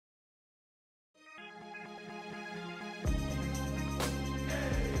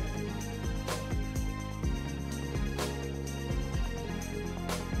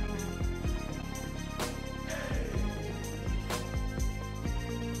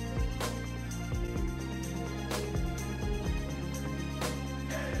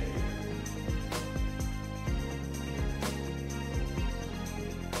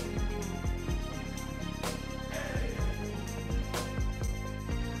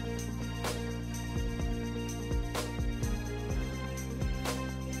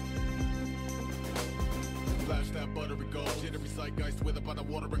jittery zeitgeist with up on a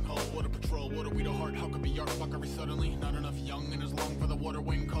watering hole. Water patrol, water we the heart, how could be art fuckery suddenly? Not enough young and is long for the water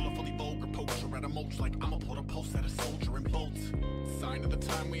wing. Colorfully vulgar poacher at a mulch like I'ma put a pulse at a soldier and bolt. Sign of the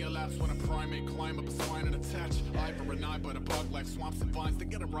time we elapse when a primate climb up a spine and attach. Eye for an eye, but a bug like swamps and vines to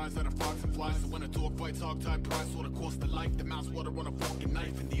get a rise out of frogs and flies. So when a dog fights hog-tied prize, sort of cost the life. The mouse water on a fork and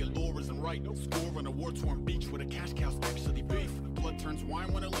knife, and the allure isn't right. Score on a war-torn beach where the cash cow's actually beef. Blood turns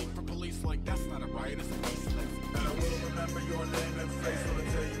wine when a leak for police like that's not a riot, it's a beast. And I will remember your name and face on the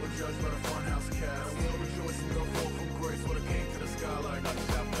day you were judged by the funhouse cast. I will rejoice in your fall from grace when it came to the sky like none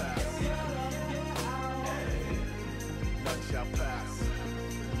shall pass. None shall pass.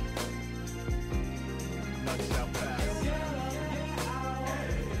 None shall pass.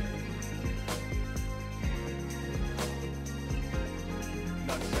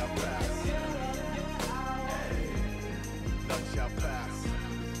 None shall pass. None shall pass.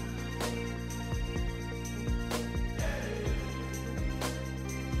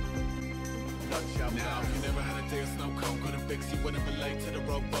 Now, if you never had a day of snow cone, couldn't fix, you wouldn't relate to the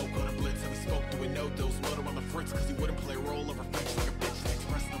rowboat, go to blitz, and we spoke to a no-dose, motor on the fritz, cause he wouldn't play a role over fix like a bitch, to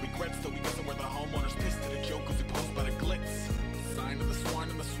express no regrets, though he doesn't wear the homeowner's pissed to the joke, cause he posed by the glitz. Sign of the swine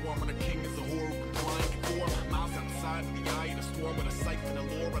and the swarm, when a king is a whore who can climb before, miles outside of the eye of the storm, with a siphon and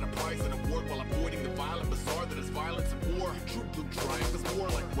lore, and a prize and award, while avoiding the violent bazaar that is violence and war. True blue triumph is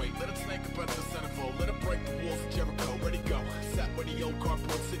more like weight, let it snake up out of the centerfold, let it break the walls of Jericho, ready go. Sat where the old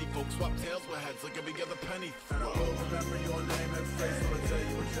cardboard city folks swap tails with heads like every other penny. And I will remember your name and face on the day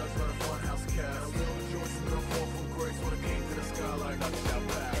you were judged by the funhouse cast. I will rejoice in your fall from grace when it came to the sky like none shall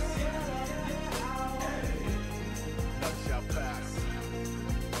pass. None shall pass.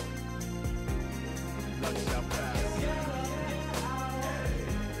 None shall pass.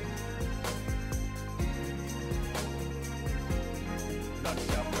 None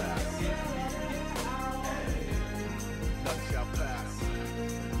shall pass. None shall pass.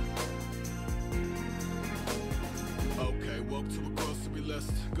 Okay, woke to a grocery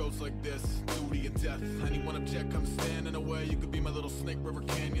list. Goes like this, duty and death. Anyone object, come stand in the way. You could be my little Snake River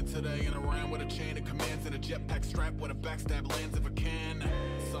Canyon today. And around with a chain of commands and a jetpack strap with a backstab lands if I can.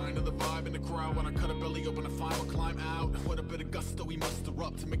 Sign of the vibe in the crowd when I cut a belly open, a final climb out. With a bit of gusto, we muster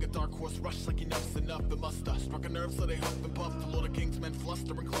up to make a dark horse rush like enough's enough. It musta struck a nerve so they huff and puff. The Lord of Kings men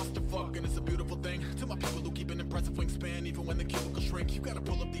fluster and clusterfuck, and it's a beautiful thing. To my people who keep an impressive wingspan, even when the cubicle shrink, you gotta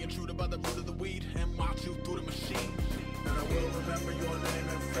pull up the intruder by the root of the weed and watch you through the machine. And I will remember your name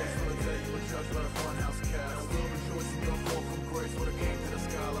and face on the day you were judged by the funhouse cast. I will rejoice in your fall from grace when it came to the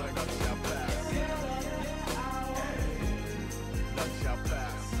sky like none shall pass. None shall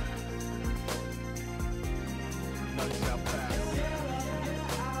pass. None shall pass.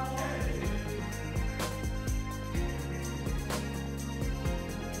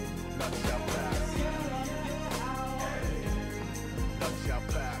 None shall pass. None shall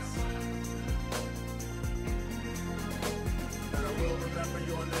pass. And I will remember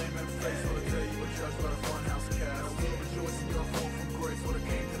your name and face on the day you were judged by the funhouse cast. I will rejoice in your fall from grace when it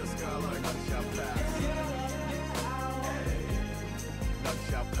came to the sky like none shall pass. None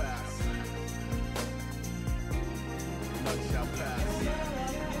shall pass. None shall pass.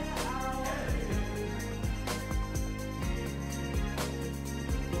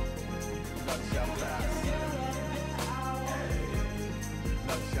 None shall pass.